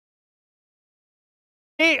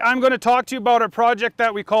Hey, I'm going to talk to you about a project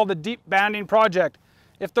that we call the Deep Banding Project.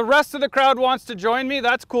 If the rest of the crowd wants to join me,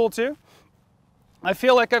 that's cool too. I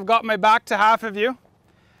feel like I've got my back to half of you.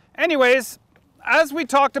 Anyways, as we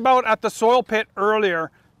talked about at the soil pit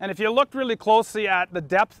earlier, and if you looked really closely at the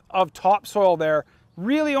depth of topsoil there,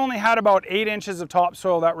 really only had about 8 inches of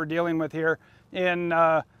topsoil that we're dealing with here in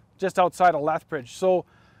just outside of Lethbridge. So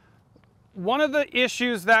one of the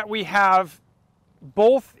issues that we have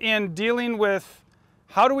both in dealing with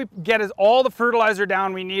how do we get all the fertilizer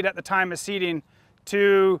down we need at the time of seeding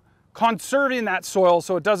to conserving that soil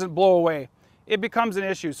so it doesn't blow away, it becomes an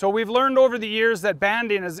issue. So we've learned over the years that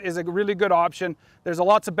banding is a really good option. There's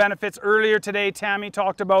lots of benefits. Earlier today, Tammy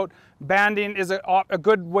talked about banding is a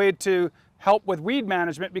good way to help with weed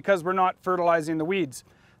management because we're not fertilizing the weeds.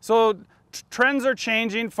 So trends are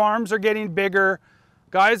changing, farms are getting bigger,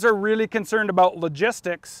 guys are really concerned about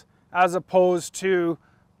logistics as opposed to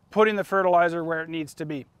putting the fertilizer where it needs to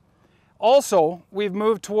be. Also, we've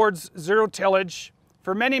moved towards zero tillage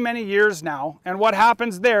for many, many years now. And what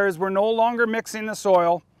happens there is we're no longer mixing the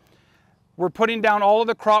soil. We're putting down all of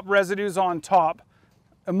the crop residues on top.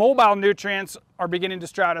 Immobile nutrients are beginning to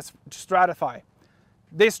stratify.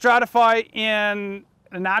 They stratify in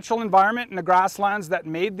a natural environment in the grasslands that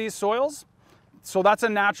made these soils. So that's a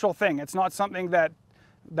natural thing. It's not something that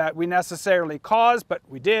we necessarily caused, but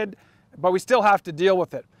we did, but we still have to deal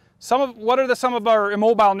with it. What are some of our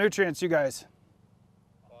immobile nutrients, you guys?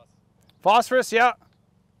 Phosphorus, yeah.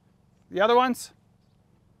 The other ones?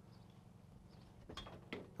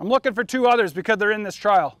 I'm looking for 2 others because they're in this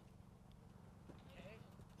trial.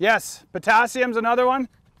 Yes, potassium's another one.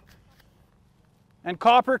 And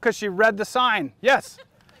copper, because she read the sign. Yes.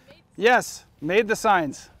 Yes, made the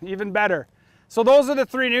signs, even better. So those are the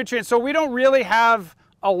 3 nutrients. So we don't really have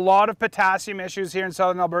a lot of potassium issues here in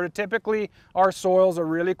southern Alberta. Typically, our soils are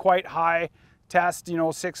really quite high test,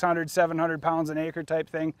 600, 700 pounds an acre type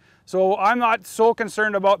thing. So I'm not so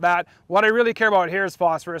concerned about that. What I really care about here is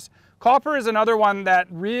phosphorus. Copper is another one that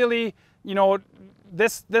really,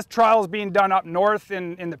 this trial is being done up north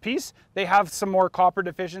in the Peace. They have some more copper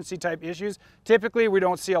deficiency type issues. Typically, we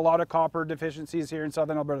don't see a lot of copper deficiencies here in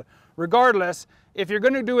southern Alberta. Regardless, if you're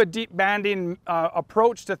going to do a deep banding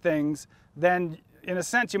approach to things, then in a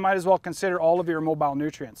sense, you might as well consider all of your immobile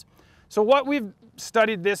nutrients. So what we've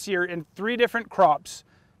studied this year in 3 different crops,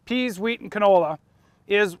 peas, wheat, and canola,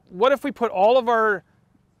 is what if we put all of our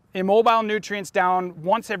immobile nutrients down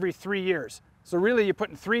once every 3 years? So really you're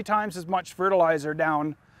putting 3 times as much fertilizer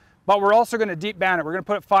down, but we're also going to deep band it. We're going to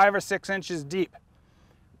put it 5 or 6 inches deep.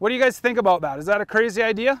 What do you guys think about that? Is that a crazy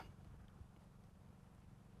idea?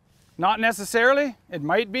 Not necessarily. It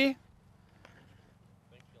might be.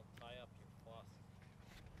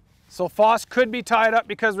 So phos could be tied up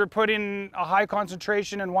because we're putting a high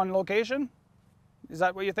concentration in one location? Is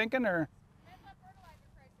that what you're thinking, or?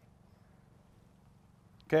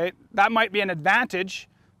 Okay, that might be an advantage.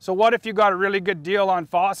 So what if you got a really good deal on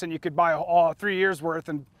phos and you could buy 3 years worth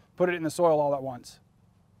and put it in the soil all at once?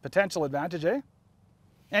 Potential advantage, eh?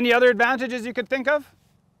 Any other advantages you could think of?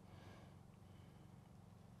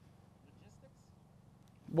 Logistics?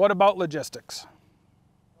 What about logistics?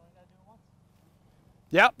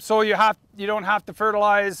 Yep, so you don't have to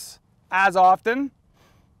fertilize as often,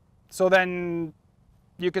 so then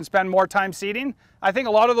you can spend more time seeding. I think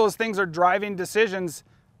a lot of those things are driving decisions.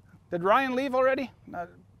 Did Ryan leave already?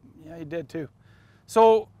 Yeah, he did too.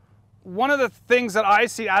 So one of the things that I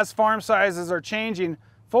see as farm sizes are changing,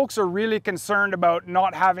 folks are really concerned about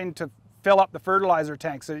not having to fill up the fertilizer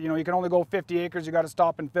tanks. So, you can only go 50 acres, you got to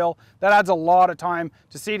stop and fill. That adds a lot of time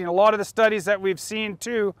to seeding. A lot of the studies that we've seen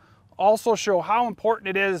too also show how important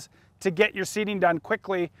it is to get your seeding done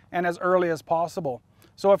quickly and as early as possible.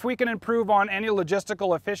 So if we can improve on any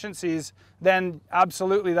logistical efficiencies, then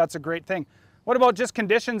absolutely that's a great thing. What about just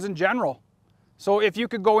conditions in general? So if you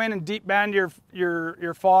could go in and deep band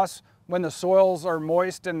your phos when the soils are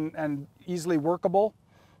moist and easily workable,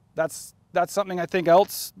 that's something I think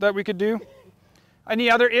else that we could do. Any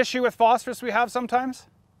other issue with phosphorus we have sometimes?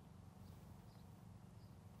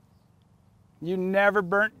 You never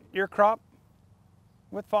burnt your crop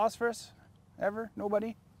with phosphorus? Ever?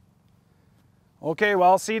 Nobody? Okay,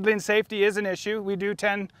 well, seedling safety is an issue. We do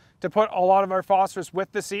tend to put a lot of our phosphorus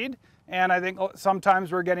with the seed, and I think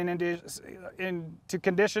sometimes we're getting into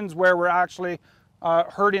conditions where we're actually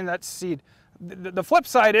hurting that seed. The flip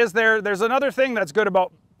side is there's another thing that's good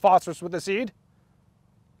about phosphorus with the seed.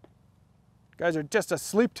 You guys are just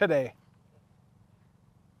asleep today.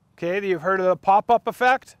 Okay, you've heard of the pop-up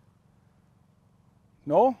effect?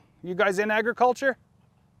 No? You guys in agriculture?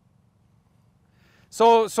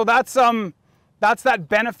 So that's that's that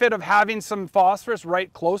benefit of having some phosphorus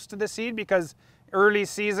right close to the seed, because early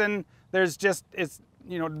season there's just, it's,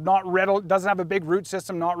 you know, not readily, doesn't have a big root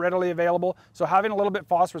system, not readily available. So having a little bit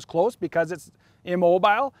phosphorus close, because it's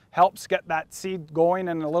immobile, helps get that seed going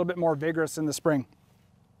and a little bit more vigorous in the spring.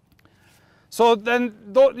 So then,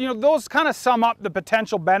 you know, those kind of sum up the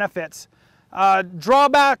potential benefits.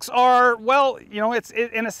 Drawbacks are, well, you know,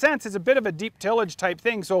 in a sense, it's a bit of a deep tillage type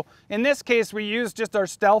thing. So in this case, we used just our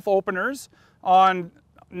stealth openers on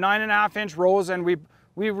 9.5-inch rows, and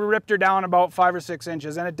we ripped her down about 5 or 6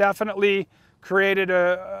 inches, and it definitely created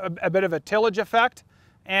a bit of a tillage effect.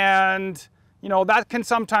 And, you know, that can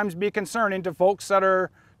sometimes be concerning to folks that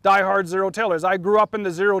are diehard zero tillers. I grew up in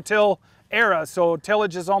the zero till era, so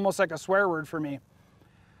tillage is almost like a swear word for me.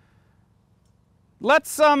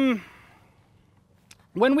 Let's,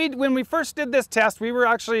 when we first did this test, we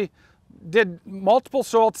did multiple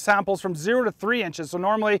soil samples from 0 to 3 inches. So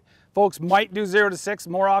normally folks might do 0 to 6,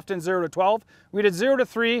 more often 0 to 12. We did 0 to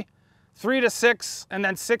 3, 3 to 6, and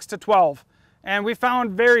then 6 to 12. And we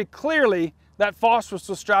found very clearly that phosphorus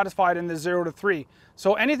was stratified in the 0 to 3.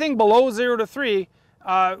 So anything below 0 to 3,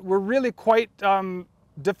 we're really quite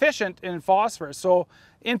deficient in phosphorus. So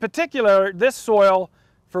in particular, this soil,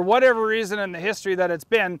 for whatever reason in the history that it's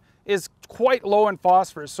been, is quite low in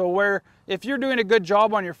phosphorus. So where if you're doing a good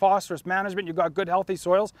job on your phosphorus management, you've got good healthy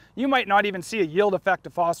soils, you might not even see a yield effect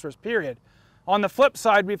of phosphorus, period. On the flip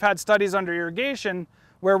side, we've had studies under irrigation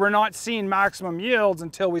where we're not seeing maximum yields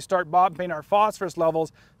until we start bumping our phosphorus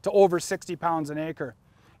levels to over 60 pounds an acre.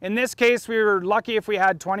 In this case, we were lucky if we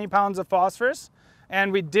had 20 pounds of phosphorus,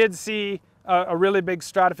 and we did see a really big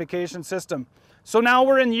stratification system. So now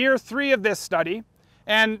we're in year 3 of this study,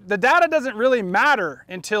 and the data doesn't really matter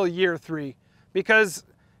until year 3 because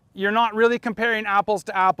you're not really comparing apples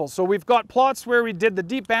to apples. So we've got plots where we did the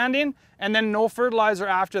deep banding and then no fertilizer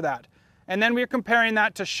after that. And then we're comparing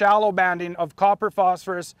that to shallow banding of copper,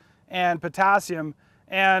 phosphorus, and potassium.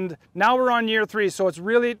 And now we're on year 3, so it's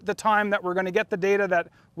really the time that we're going to get the data that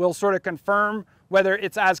will sort of confirm whether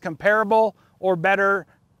it's as comparable or better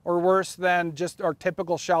or worse than just our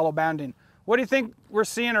typical shallow banding. What do you think we're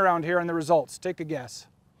seeing around here in the results? Take a guess.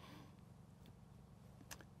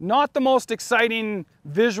 Not the most exciting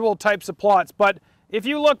visual types of plots, but if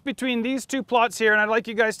you look between these two plots here, and I'd like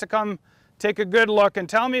you guys to come take a good look and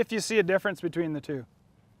tell me if you see a difference between the two.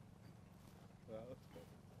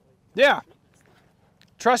 Yeah.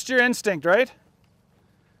 Trust your instinct, right?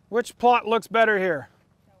 Which plot looks better here?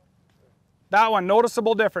 That one,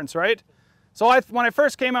 noticeable difference, right? So when I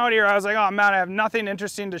first came out here, I was like, oh man, I have nothing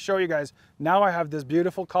interesting to show you guys. Now I have this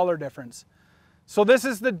beautiful color difference. So this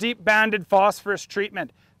is the deep banded phosphorus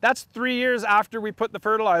treatment. That's 3 years after we put the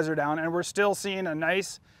fertilizer down, and we're still seeing a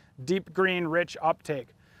nice deep green rich uptake.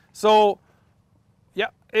 So yeah,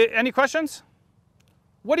 any questions?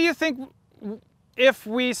 What do you think if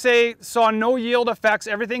we saw no yield effects,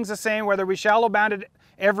 everything's the same, whether we shallow banded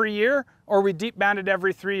every year or we deep banded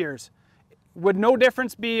every 3 years? Would no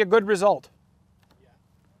difference be a good result? Yeah.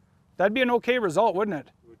 That'd be an okay result, wouldn't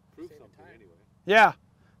it? It would prove something anyway. Yeah.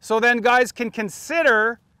 So then guys can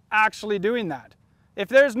consider actually doing that. If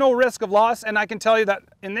there's no risk of loss, and I can tell you that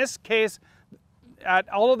in this case, at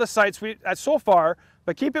all of the sites so far,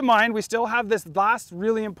 but keep in mind, we still have this last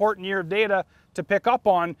really important year of data to pick up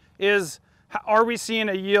on, is are we seeing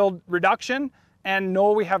a yield reduction? And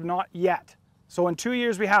no, we have not yet. So in 2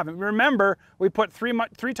 years we haven't. Remember, we put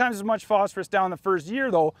three times as much phosphorus down the first year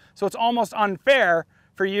though, so it's almost unfair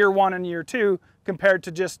for year 1 and year 2 compared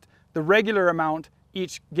to just the regular amount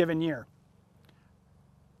each given year.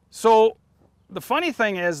 So the funny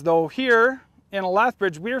thing is though, here in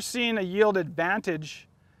Lethbridge, we're seeing a yield advantage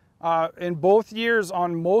in both years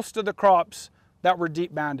on most of the crops that were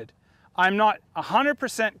deep banded. I'm not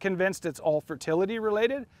 100% convinced it's all fertility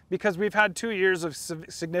related because we've had 2 years of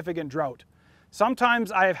significant drought.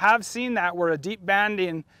 Sometimes I have seen that where a deep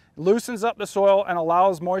banding loosens up the soil and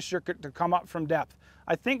allows moisture to come up from depth.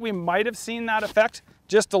 I think we might have seen that effect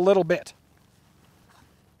just a little bit.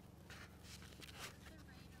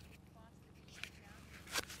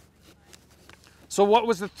 So what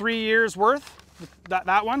was the 3 years worth?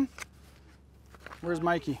 That one? Where's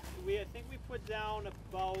Mikey? I think we put down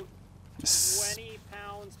about 20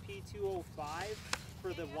 pounds P2O5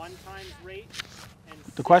 for the 1 times rate, and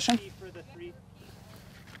the question? For the 3.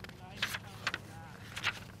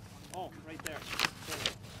 Oh, right there.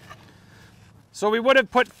 So we would have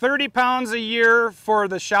put 30 pounds a year for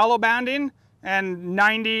the shallow banding and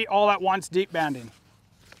 90 all at once deep banding.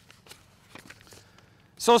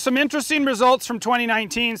 So some interesting results from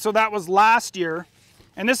 2019. So that was last year.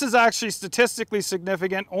 And this is actually statistically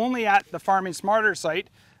significant only at the Farming Smarter site.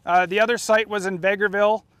 The other site was in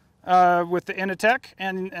Vegreville with the Initech,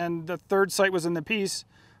 and the third site was in the Peace.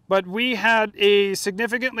 But we had a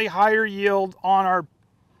significantly higher yield on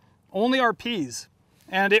only our peas,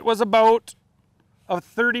 and it was about a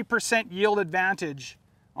 30% yield advantage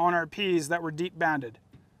on our peas that were deep banded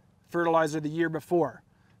fertilizer the year before.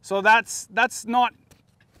 So that's not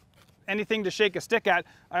anything to shake a stick at.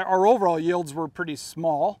 Our overall yields were pretty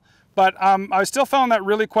small, but I still found that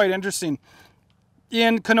really quite interesting.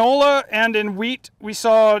 In canola and in wheat, we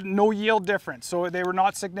saw no yield difference, so they were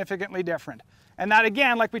not significantly different. And that,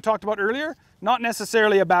 again, like we talked about earlier, not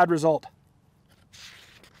necessarily a bad result.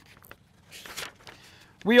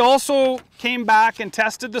 We also came back and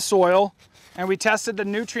tested the soil, and we tested the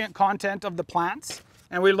nutrient content of the plants,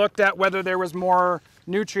 and we looked at whether there was more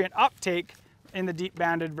nutrient uptake in the deep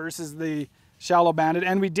banded versus the shallow banded,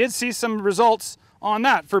 and we did see some results on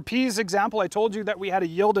that. For peas example, I told you that we had a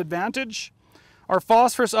yield advantage. Our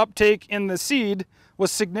phosphorus uptake in the seed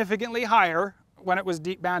was significantly higher when it was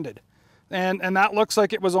deep banded. And that looks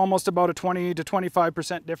like it was almost about a 20 to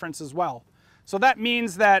 25% difference as well. So that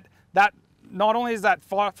means that not only is that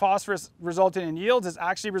phosphorus resulting in yields, it's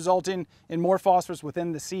actually resulting in more phosphorus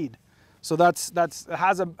within the seed. So it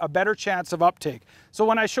has a better chance of uptake. So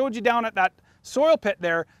when I showed you down at that soil pit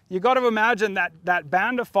there, you got to imagine that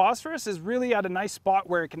band of phosphorus is really at a nice spot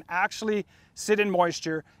where it can actually sit in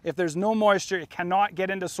moisture. If there's no moisture, it cannot get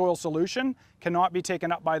into soil solution, cannot be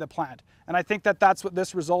taken up by the plant. And I think that's what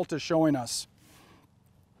this result is showing us.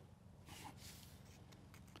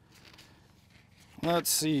 Let's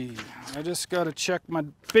see, I just got to check my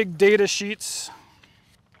big data sheets.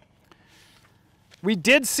 We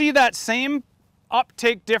did see that same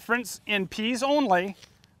uptake difference in peas only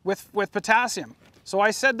with potassium. So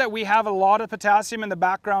I said that we have a lot of potassium in the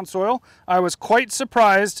background soil. I was quite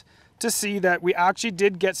surprised to see that we actually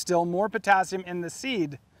did get still more potassium in the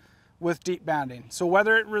seed with deep banding. So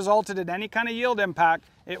whether it resulted in any kind of yield impact,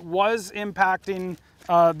 it was impacting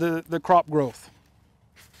the crop growth.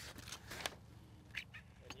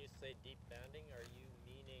 When you say deep banding, are you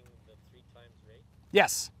meaning the 3 times rate?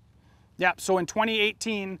 Yes. Yeah, so in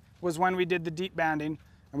 2018 was when we did the deep banding,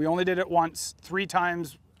 and we only did it once, 3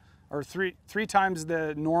 times, or three times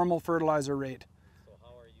the normal fertilizer rate. So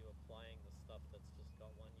how are you applying the stuff that's just got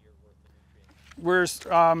 1 year worth of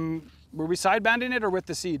nutrients? Were we side banding it or with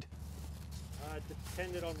the seed?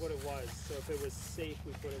 Depended on what it was. So if it was safe,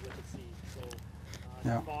 we put it with the seed. So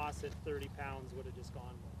Yeah. the boss at 30 pounds would have just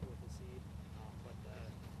gone with the seed. But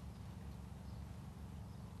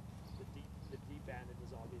the deep banded was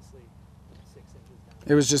obviously 6 inches down.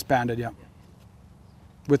 It was just banded, yeah.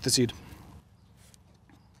 With the seed.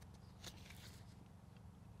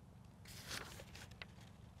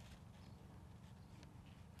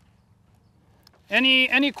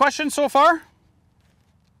 Any questions so far?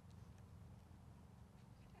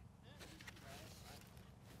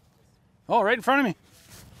 Oh, right in front of me.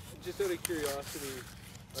 Just out of curiosity,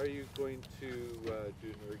 are you going to do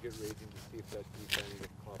an ergot rating to see if that deep banding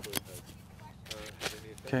of copper has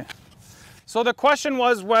any effect? Okay. So the question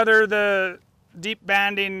was whether the deep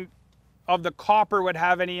banding of the copper would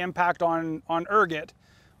have any impact on ergot.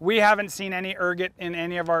 We haven't seen any ergot in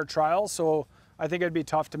any of our trials, so I think it'd be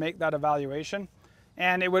tough to make that evaluation.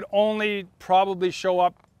 And it would only probably show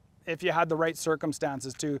up if you had the right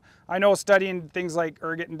circumstances too. I know studying things like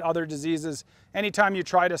ergot and other diseases, anytime you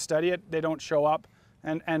try to study it, they don't show up,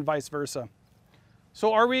 and vice versa.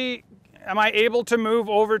 So am I able to move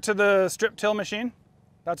over to the strip till machine?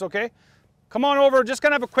 That's okay? Come on over, just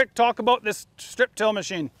gonna have a quick talk about this strip till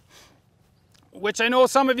machine, which I know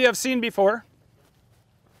some of you have seen before.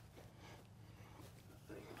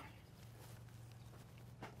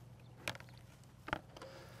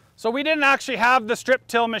 So we didn't actually have the strip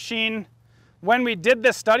till machine when we did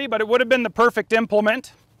this study, but it would have been the perfect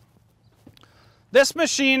implement. This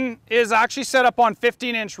machine is actually set up on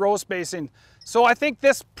 15-inch row spacing. So I think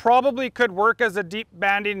this probably could work as a deep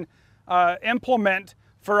banding implement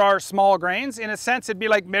for our small grains. In a sense, it'd be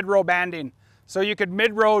like mid-row banding. So you could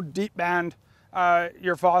mid-row deep band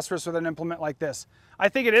your phosphorus with an implement like this. I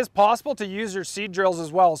think it is possible to use your seed drills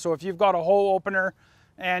as well. So if you've got a hole opener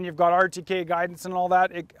and you've got RTK guidance and all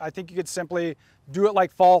that, I think you could simply do it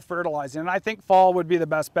like fall fertilizing. And I think fall would be the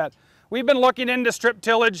best bet. We've been looking into strip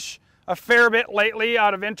tillage a fair bit lately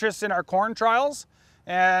out of interest in our corn trials.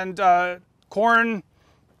 And corn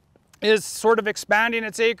is sort of expanding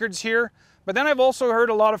its acreage here. But then I've also heard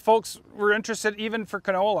a lot of folks were interested even for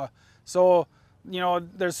canola. So, you know,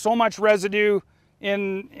 there's so much residue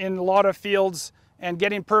in a lot of fields, and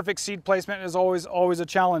getting perfect seed placement is always a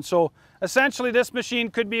challenge. So essentially this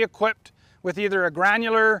machine could be equipped with either a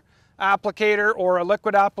granular applicator or a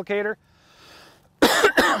liquid applicator.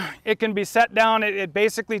 It can be set down. It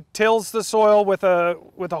basically tills the soil with a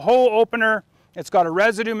hoe opener. It's got a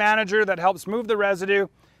residue manager that helps move the residue,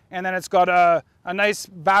 and then it's got a nice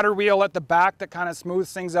batter wheel at the back that kind of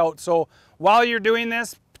smooths things out. So while you're doing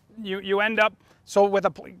this, you end up, so with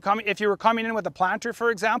if you were coming in with a planter,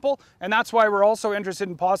 for example, and that's why we're also interested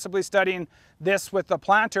in possibly studying this with the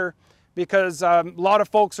planter, because a lot of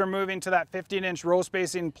folks are moving to that 15-inch row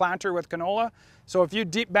spacing planter with canola. So if you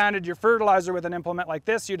deep banded your fertilizer with an implement like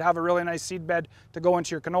this, you'd have a really nice seed bed to go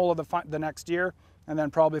into your canola the next year, and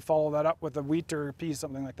then probably follow that up with a wheat or a pea,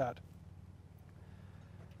 something like that.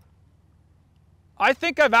 I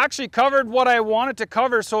think I've actually covered what I wanted to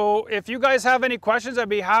cover, so if you guys have any questions, I'd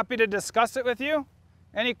be happy to discuss it with you.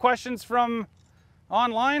 Any questions from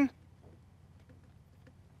online?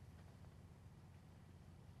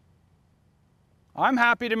 I'm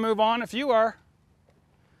happy to move on if you are.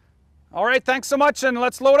 All right, thanks so much, and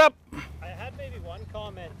let's load up. I had maybe one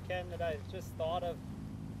comment, Ken, that I just thought of.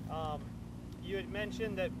 You had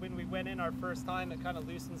mentioned that when we went in our first time, it kind of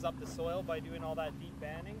loosens up the soil by doing all that deep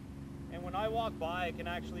banding. And when I walk by, I can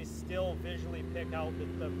actually still visually pick out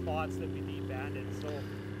the plots that we deep banded. So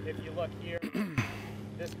if you look here,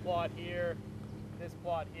 this plot here,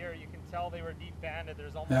 you can tell they were deep banded.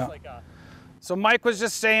 There's almost like a... So Mike was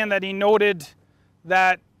just saying that he noted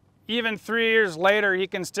that even 3 years later, he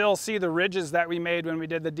can still see the ridges that we made when we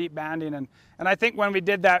did the deep banding. And I think when we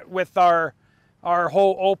did that with our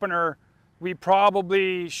hoe opener, we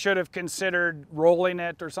probably should have considered rolling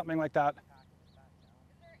it or something like that. Is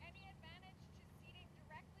there any advantage to seeding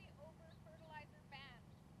directly over fertilizer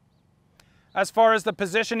bands? As far as the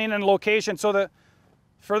positioning and location, so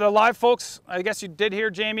for the live folks, I guess you did hear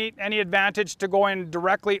Jamie, any advantage to going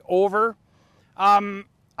directly over?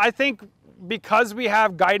 I think because we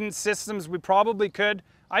have guidance systems, we probably could.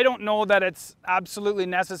 I don't know that it's absolutely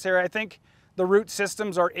necessary. I think the root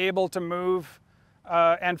systems are able to move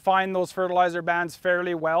and find those fertilizer bands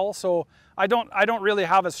fairly well. So I don't really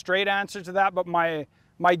have a straight answer to that, but my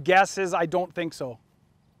guess is I don't think so.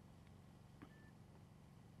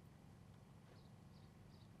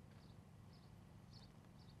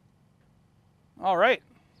 All right,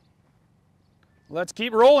 let's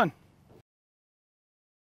keep rolling.